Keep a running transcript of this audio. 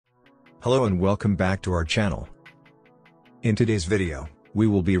Hello and welcome back to our channel. In today's video, we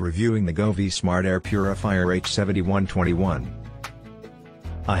will be reviewing the Govee Smart Air Purifier H7121.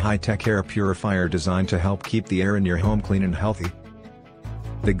 A high-tech air purifier designed to help keep the air in your home clean and healthy.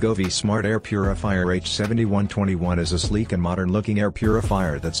 The Govee Smart Air Purifier H7121 is a sleek and modern-looking air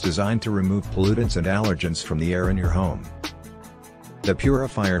purifier that's designed to remove pollutants and allergens from the air in your home. The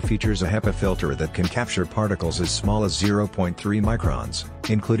purifier features a HEPA filter that can capture particles as small as 0.3 microns,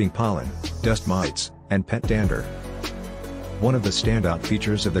 including pollen, dust mites, and pet dander. One of the standout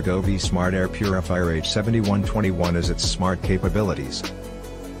features of the Govee Smart Air Purifier H7121 is its smart capabilities.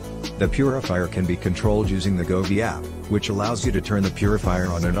 The purifier can be controlled using the Govee app, which allows you to turn the purifier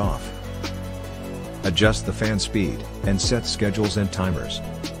on and off, adjust the fan speed, and set schedules and timers.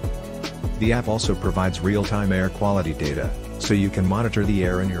 The app also provides real-time air quality data, so you can monitor the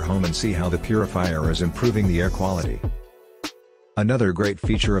air in your home and see how the purifier is improving the air quality. Another great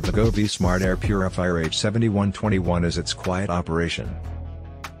feature of the Govee Smart Air Purifier H7121 is its quiet operation.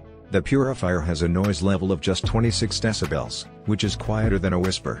 The purifier has a noise level of just 26 decibels, which is quieter than a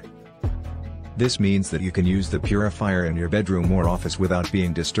whisper. This means that you can use the purifier in your bedroom or office without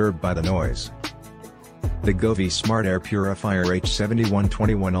being disturbed by the noise. The Govee Smart Air Purifier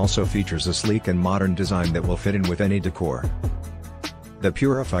H7121 also features a sleek and modern design that will fit in with any decor. The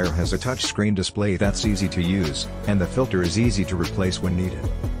purifier has a touchscreen display that's easy to use, and the filter is easy to replace when needed.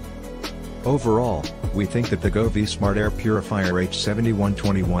 Overall, we think that the Govee Smart Air Purifier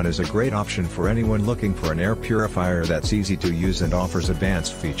H7121 is a great option for anyone looking for an air purifier that's easy to use and offers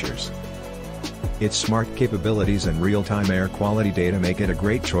advanced features. Its smart capabilities and real-time air quality data make it a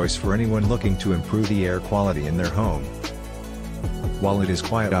great choice for anyone looking to improve the air quality in their home. While its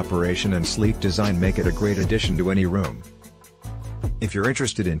quiet operation and sleek design make it a great addition to any room. If you're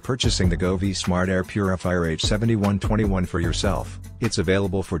interested in purchasing the Govee Smart Air Purifier H7121 for yourself, it's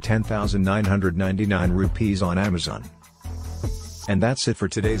available for 10,999 rupees on Amazon. And that's it for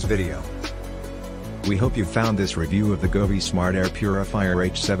today's video. We hope you found this review of the Govee Smart Air Purifier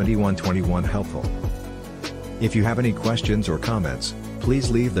H7121 helpful. If you have any questions or comments, please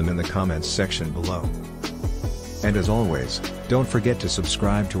leave them in the comments section below. And as always, don't forget to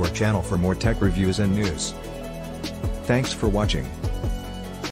subscribe to our channel for more tech reviews and news. Thanks for watching.